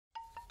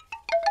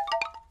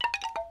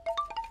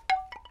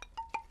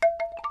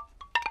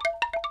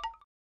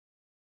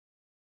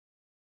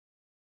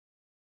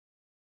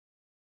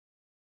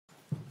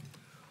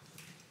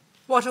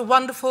What a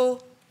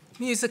wonderful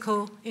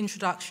musical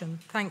introduction.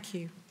 Thank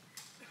you.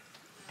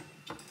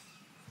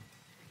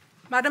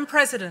 Madam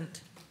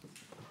President,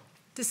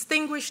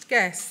 distinguished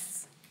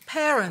guests,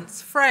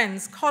 parents,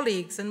 friends,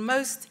 colleagues, and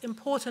most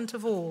important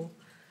of all,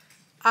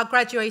 our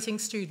graduating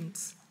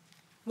students,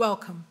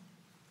 welcome.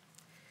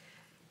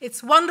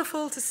 It's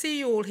wonderful to see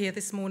you all here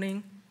this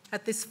morning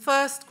at this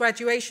first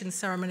graduation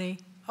ceremony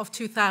of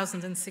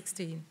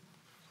 2016.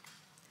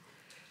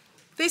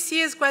 This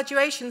year's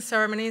graduation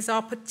ceremonies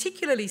are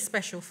particularly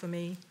special for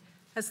me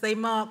as they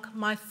mark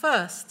my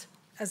first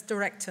as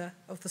director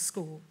of the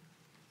school.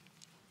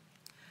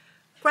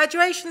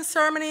 Graduation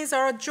ceremonies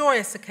are a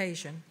joyous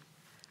occasion,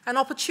 an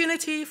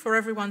opportunity for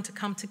everyone to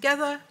come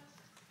together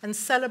and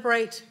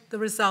celebrate the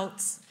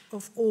results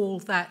of all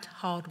that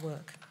hard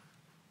work.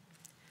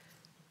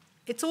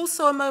 It's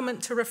also a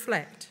moment to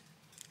reflect,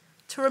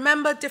 to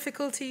remember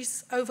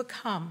difficulties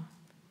overcome,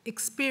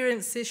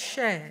 experiences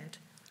shared,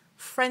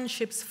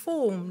 friendships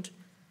formed,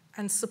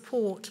 and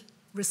support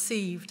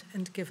received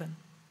and given.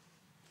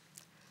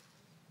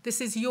 This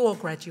is your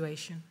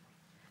graduation,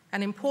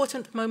 an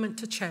important moment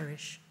to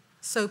cherish,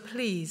 so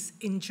please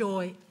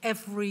enjoy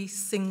every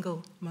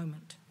single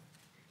moment.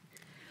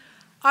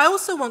 I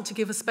also want to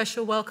give a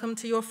special welcome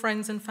to your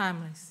friends and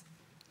families.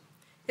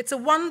 It's a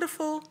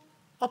wonderful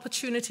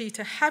opportunity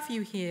to have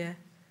you here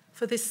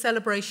for this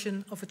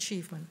celebration of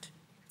achievement.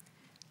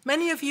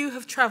 Many of you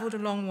have traveled a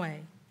long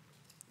way.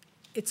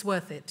 It's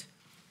worth it.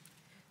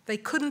 They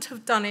couldn't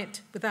have done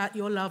it without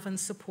your love and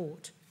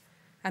support,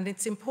 and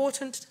it's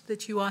important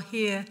that you are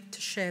here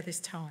to share this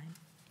time.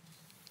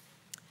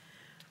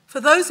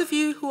 For those of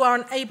you who are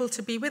unable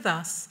to be with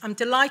us, I'm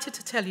delighted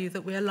to tell you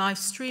that we are live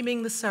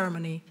streaming the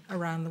ceremony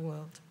around the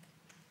world.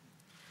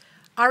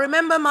 I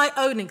remember my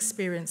own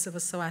experience of a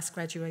SOAS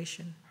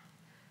graduation.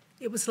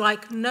 It was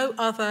like no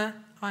other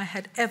I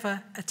had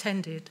ever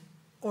attended,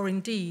 or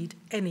indeed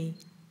any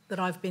that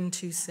I've been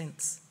to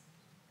since.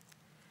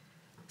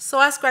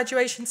 SOAS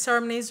graduation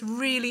ceremonies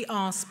really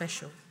are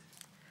special.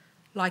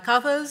 Like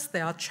others,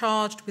 they are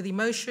charged with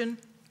emotion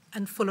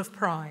and full of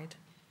pride.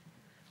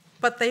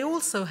 But they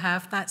also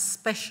have that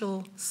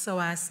special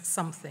SOAS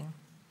something.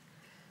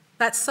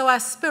 That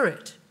SOAS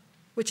spirit,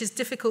 which is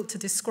difficult to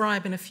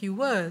describe in a few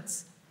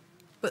words,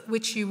 but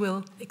which you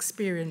will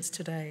experience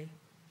today.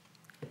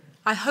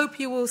 I hope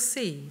you will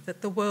see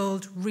that the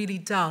world really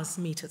does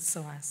meet at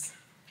SOAS.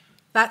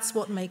 That's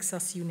what makes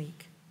us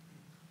unique.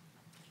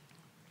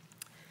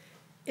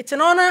 It's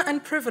an honor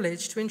and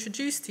privilege to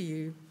introduce to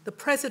you the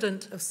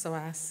president of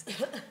SOAS,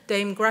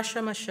 Dame Gracia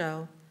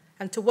Machel,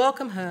 and to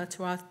welcome her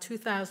to our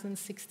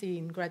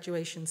 2016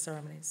 graduation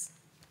ceremonies.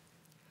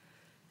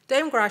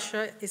 Dame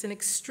Gracia is an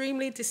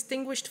extremely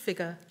distinguished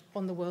figure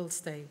on the world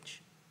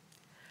stage,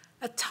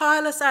 a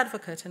tireless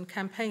advocate and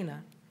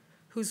campaigner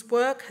whose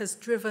work has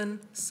driven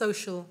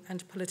social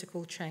and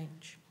political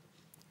change.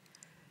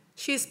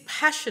 She is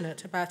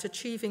passionate about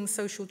achieving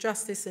social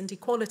justice and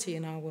equality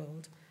in our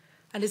world,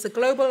 and is a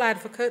global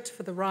advocate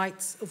for the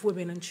rights of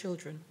women and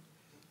children.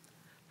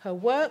 Her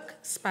work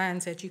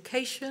spans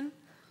education,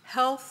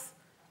 health,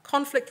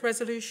 conflict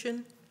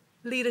resolution,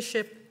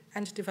 leadership,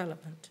 and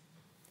development.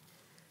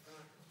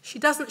 She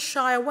doesn't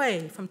shy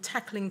away from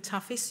tackling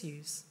tough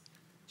issues.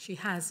 She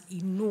has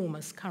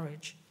enormous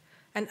courage.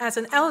 And as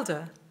an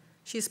elder,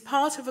 she is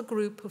part of a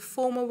group of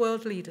former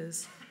world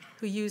leaders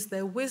who use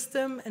their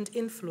wisdom and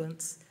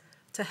influence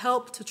to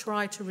help to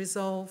try to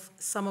resolve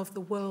some of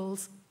the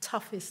world's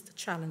toughest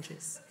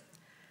challenges,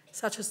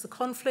 such as the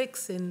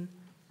conflicts in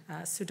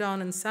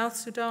Sudan and South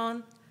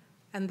Sudan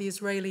and the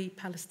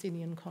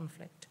Israeli-Palestinian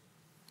conflict.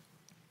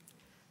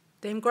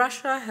 Dame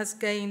Gracia has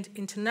gained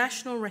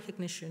international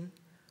recognition,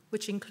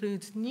 which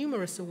includes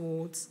numerous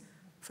awards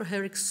for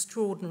her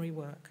extraordinary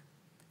work.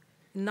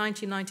 In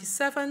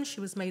 1997, she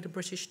was made a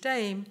British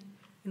Dame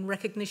in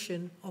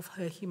recognition of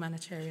her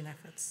humanitarian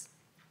efforts.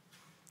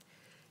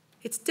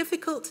 It's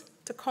difficult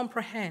to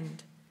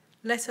comprehend,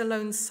 let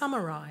alone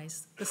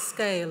summarize, the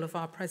scale of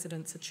our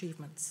president's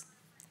achievements.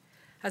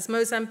 As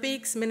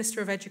Mozambique's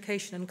Minister of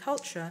Education and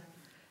Culture,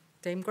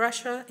 Dame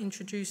Gracia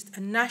introduced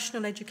a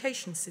national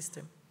education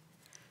system.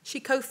 She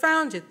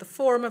co-founded the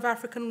Forum of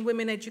African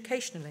Women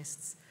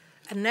Educationalists,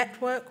 a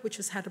network which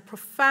has had a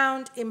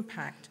profound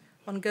impact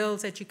on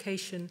girls'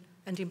 education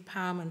and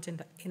empowerment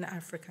in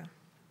Africa.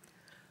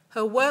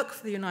 Her work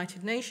for the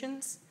United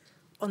Nations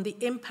on the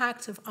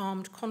impact of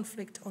armed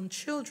conflict on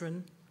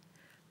children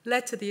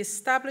led to the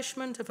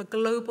establishment of a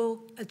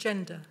global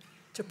agenda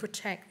to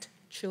protect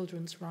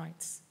children's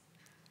rights.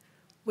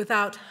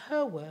 Without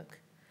her work,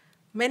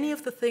 many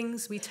of the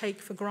things we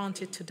take for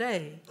granted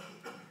today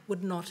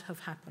would not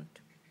have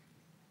happened.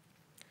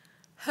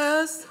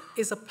 Hers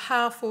is a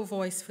powerful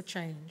voice for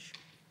change,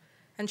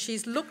 and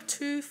she's looked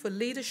to for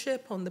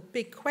leadership on the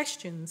big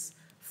questions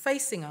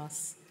facing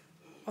us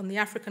on the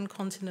African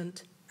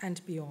continent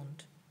and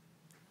beyond.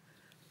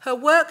 Her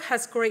work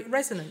has great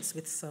resonance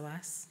with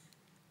SOAS.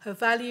 Her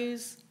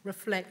values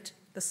reflect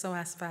the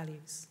SOAS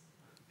values.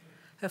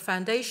 Her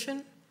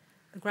foundation,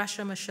 the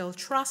Gracia Machel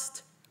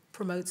Trust,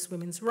 promotes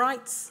women's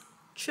rights,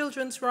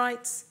 children's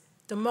rights,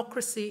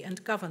 democracy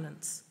and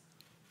governance,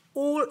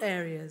 all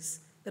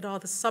areas that are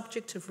the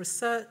subject of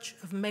research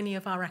of many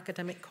of our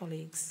academic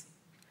colleagues.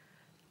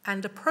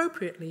 And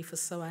appropriately for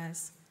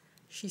SOAS,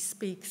 she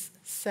speaks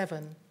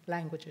 7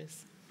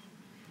 languages.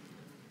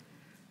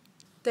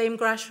 Dame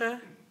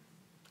Gracia,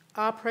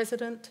 our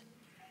president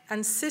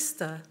and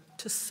sister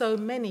to so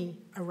many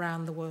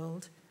around the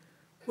world,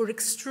 we're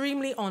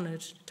extremely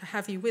honored to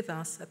have you with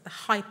us at the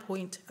high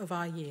point of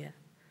our year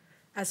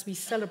as we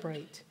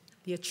celebrate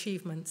the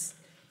achievements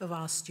of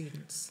our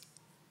students.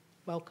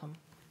 Welcome.